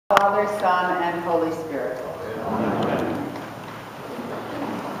Father, Son, and Holy Spirit.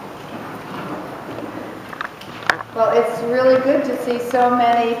 Well, it's really good to see so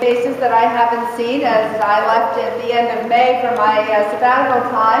many faces that I haven't seen, as I left at the end of May for my sabbatical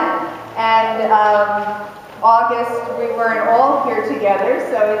time, and August we weren't all here together,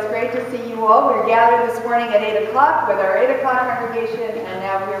 so it's great to see you all. We're gathered this morning at 8 o'clock with our 8 o'clock congregation, and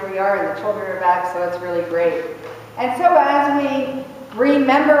now here we are, and the children are back, so it's really great. And so as we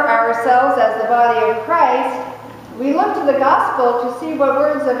remember ourselves as the body of Christ, we look to the gospel to see what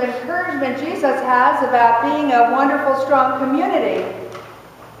words of encouragement Jesus has about being a wonderful, strong community.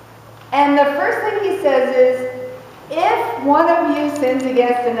 And the first thing he says is, if one of you sins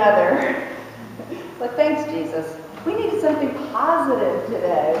against another. But thanks, Jesus. We needed something positive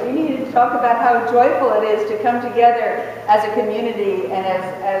today. We needed to talk about how joyful it is to come together as a community and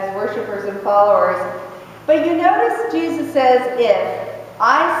as worshipers and followers. But you notice Jesus says if.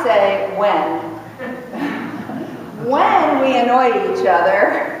 I say when. When we annoy each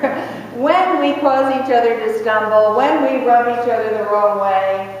other, when we cause each other to stumble, when we rub each other the wrong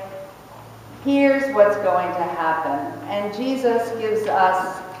way, here's what's going to happen. And Jesus gives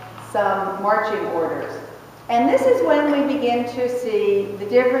us some marching orders. And this is when we begin to see the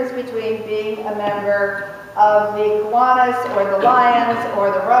difference between being a member of the Kiwanis or the Lions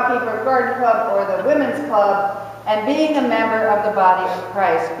or the Rocky Brook Garden Club or the Women's Club and being a member of the body of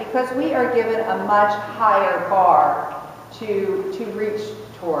Christ, because we are given a much higher bar to reach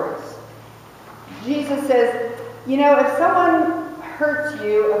towards. Jesus says, you know, if someone hurts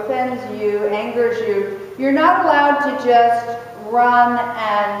you, offends you, angers you, you're not allowed to just run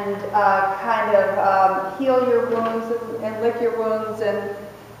and heal your wounds and lick your wounds and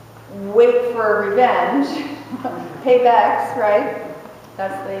wait for revenge. Paybacks, right?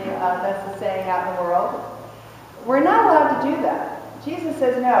 That's the saying out in the world. We're not allowed to do that. Jesus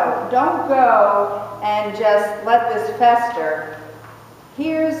says, no, don't go and just let this fester.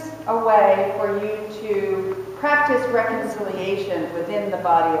 Here's a way for you to practice reconciliation within the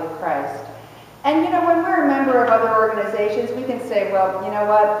body of Christ. And you know, when we're a member of other organizations, we can say, well, you know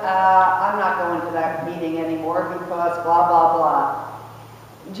what, I'm not going to that meeting anymore because blah, blah,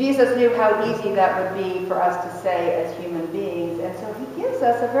 blah. Jesus knew how easy that would be for us to say as human beings, and so he gives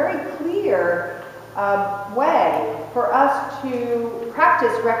us a very clear way for us to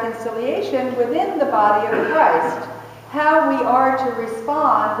practice reconciliation within the body of Christ, how we are to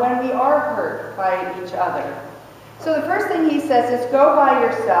respond when we are hurt by each other. So the first thing he says is go by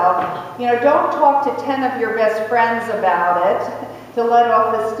yourself. You know, don't talk to 10 of your best friends about it to let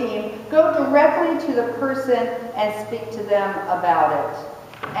off the steam. Go directly to the person and speak to them about it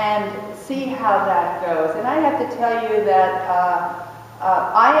and see how that goes. And I have to tell you that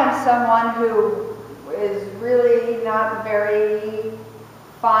I am someone who is really not very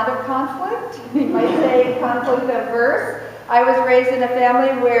fond of conflict. You might say conflict averse. I was raised in a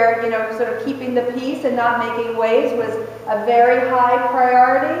family where, you know, sort of keeping the peace and not making waves was a very high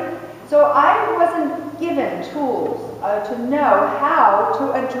priority. So I wasn't given tools to know how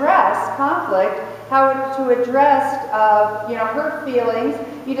to address conflict, how to address, hurt feelings.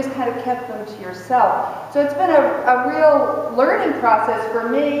 You just kind of kept them to yourself. So it's been a real learning process for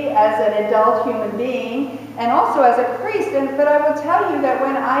me as an adult human being and also as a priest. But I will tell you that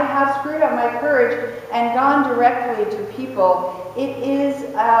when I have screwed up my courage and gone directly to people, it is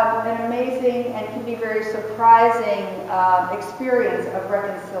an amazing and can be very surprising experience of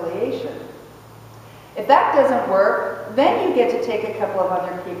reconciliation. If that doesn't work, then you get to take a couple of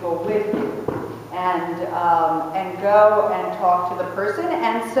other people with you and go and talk to the person.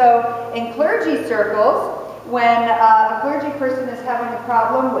 And so in clergy circles, when a clergy person is having a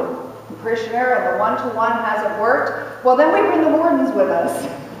problem with a parishioner and the one-to-one hasn't worked, well, then we bring the wardens with us.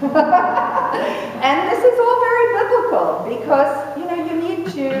 And this is all very biblical because, you know, you need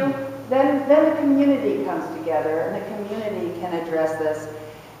to, then the community comes together and the community can address this.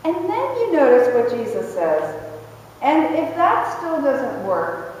 And then you notice what Jesus says. And if that still doesn't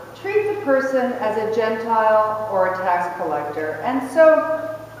work, treat the person as a Gentile or a tax collector. And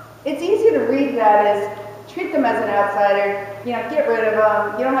so it's easy to read that as treat them as an outsider, you know, get rid of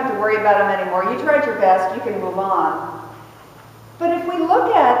them, you don't have to worry about them anymore, you tried your best, you can move on. But if we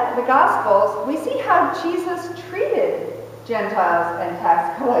look at the Gospels, we see how Jesus treated Gentiles and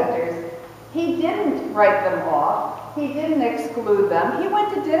tax collectors. He didn't write them off, he didn't exclude them, he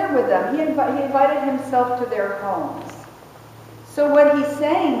went to dinner with them, he invited himself to their homes. So what he's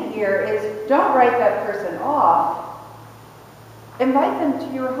saying here is, don't write that person off. Invite them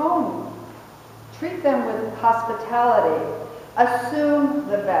to your home. Treat them with hospitality. Assume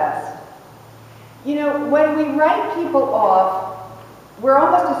the best. You know, when we write people off, we're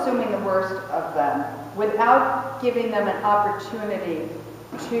almost assuming the worst of them without giving them an opportunity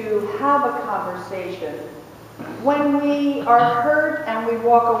to have a conversation. When we are hurt and we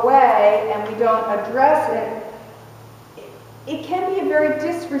walk away and we don't address it, it can be a very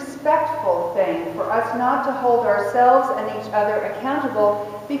disrespectful thing for us not to hold ourselves and each other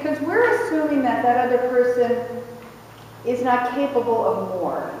accountable, because we're assuming that that other person is not capable of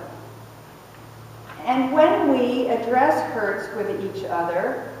more. And when we address hurts with each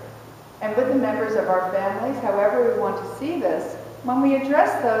other and with the members of our families, however we want to see this, when we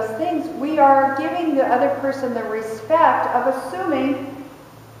address those things, we are giving the other person the respect of assuming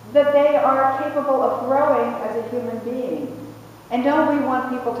that they are capable of growing as a human being. And don't we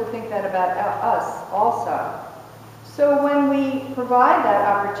want people to think that about us also? So when we provide that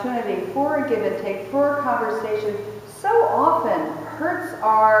opportunity for a give and take, for a conversation, so often hurts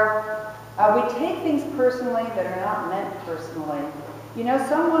are, we take things personally that are not meant personally. You know,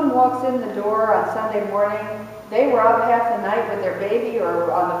 someone walks in the door on Sunday morning, they were up half the night with their baby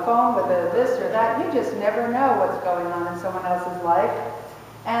or on the phone with this or that. You just never know what's going on in someone else's life.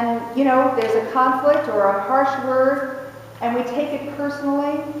 And, you know, there's a conflict or a harsh word, and we take it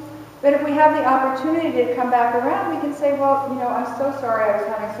personally. But if we have the opportunity to come back around, we can say, well, you know, I'm so sorry I was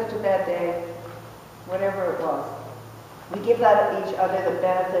having such a bad day, whatever it was. We give that each other the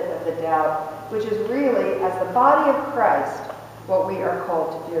benefit of the doubt, which is really, as the body of Christ, what we are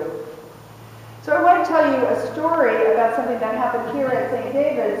called to do. So I want to tell you a story about something that happened here at St.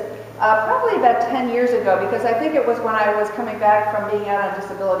 David's probably about 10 years ago, because I think it was when I was coming back from being out on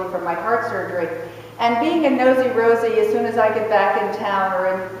disability from my heart surgery. And being a nosy Rosie, as soon as I get back in town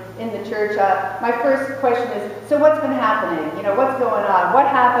or in the church, my first question is, so what's been happening? You know, what's going on? What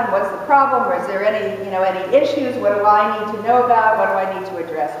happened? What's the problem? Was there any, any issues? What do I need to know about? What do I need to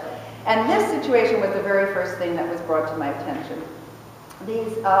address? And this situation was the very first thing that was brought to my attention.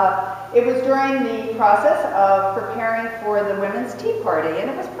 It was during the process of preparing for the Women's Tea Party, and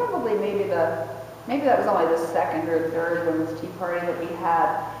it was probably maybe that was only the second or third Women's Tea Party that we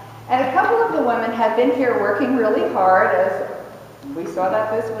had. And a couple of the women had been here working really hard, as we saw that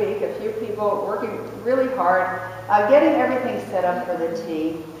this week, a few people working really hard, getting everything set up for the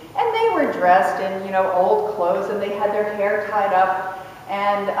tea. And they were dressed in, old clothes, and they had their hair tied up.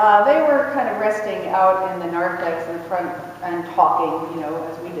 And they were kind of resting out in the narthex in front and talking,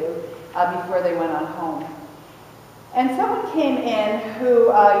 as we do, before they went on home. And someone came in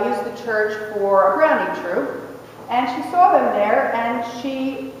who used the church for a brownie troop, and she saw them there, and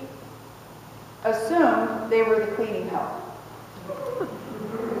she assumed they were the cleaning help.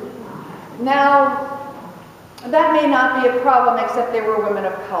 Now, that may not be a problem, except they were women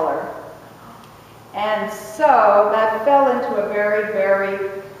of color. And so that fell into a very,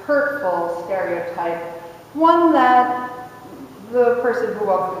 very hurtful stereotype, one that the person who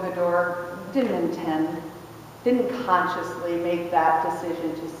walked through the door didn't consciously make that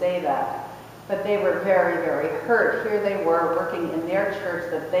decision to say that. But they were very, very hurt. Here they were working in their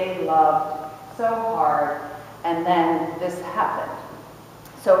church that they loved so hard, and then this happened.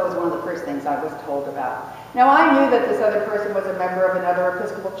 So it was one of the first things I was told about. Now I knew that this other person was a member of another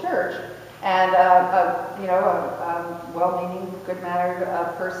Episcopal church, and a well-meaning, good-mannered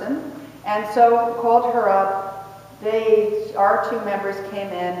person, and so called her up. Our two members came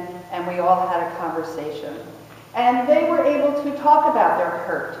in, and we all had a conversation. And they were able to talk about their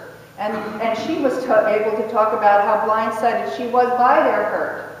hurt, and she was able to talk about how blindsided she was by their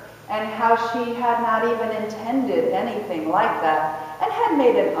hurt, and how she had not even intended anything like that, and had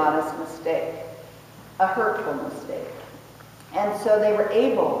made an honest mistake, a hurtful mistake. And so they were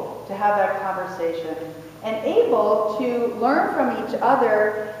able to have that conversation and able to learn from each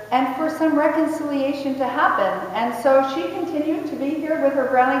other and for some reconciliation to happen. And so she continued to be here with her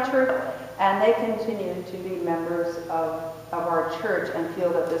brownie troop, and they continued to be members of our church and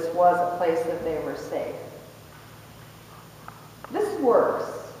feel that this was a place that they were safe. This works.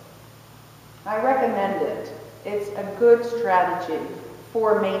 I recommend it. It's a good strategy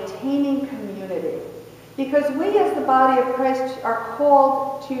for maintaining community. Because we as the body of Christ are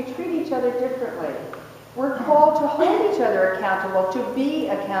called to treat each other differently. We're called to hold each other accountable, to be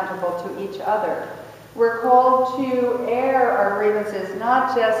accountable to each other. We're called to air our grievances,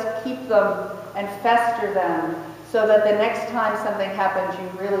 not just keep them and fester them so that the next time something happens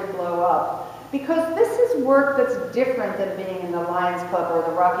you really blow up. Because this is work that's different than being in the Lions Club or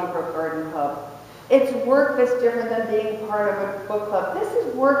the Rocky Brook Garden Club. It's work that's different than being part of a book club. This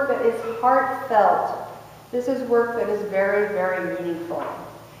is work that is heartfelt. This is work that is very, very meaningful.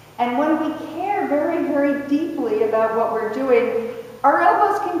 And when we care very, very deeply about what we're doing, our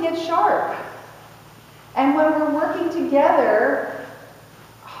elbows can get sharp. And when we're working together,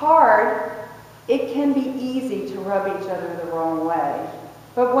 hard, it can be easy to rub each other the wrong way.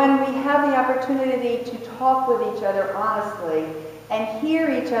 But when we have the opportunity to talk with each other honestly and hear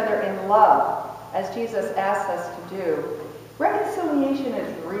each other in love, as Jesus asks us to do, reconciliation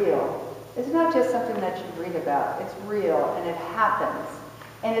is real. It's not just something that you read about. It's real, and it happens.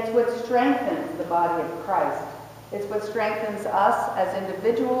 And it's what strengthens the body of Christ. It's what strengthens us as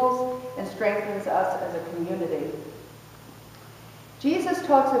individuals and strengthens us as a community. Jesus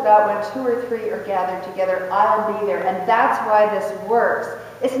talks about when 2 or 3 are gathered together, I'll be there. And that's why this works.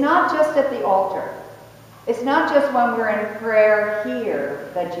 It's not just at the altar. It's not just when we're in prayer here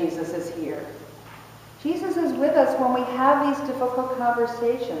that Jesus is here. Jesus is with us when we have these difficult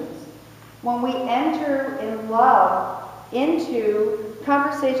conversations, when we enter in love into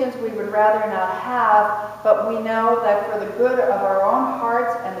conversations we would rather not have, but we know that for the good of our own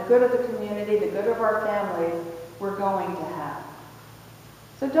hearts and the good of the community, the good of our families, we're going to have.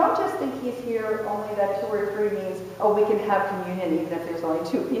 So don't just think he's here only that 2 or 3 means, oh, we can have communion even if there's only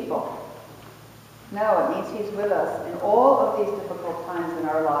 2 people. No, it means he's with us in all of these difficult times in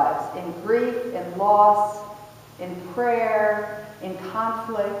our lives, in grief, in loss, in prayer, in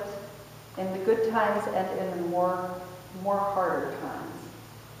conflict, in the good times and in the more harder times.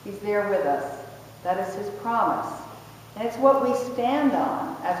 He's there with us. That is his promise. And it's what we stand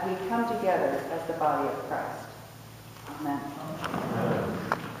on as we come together as the body of Christ. Amen.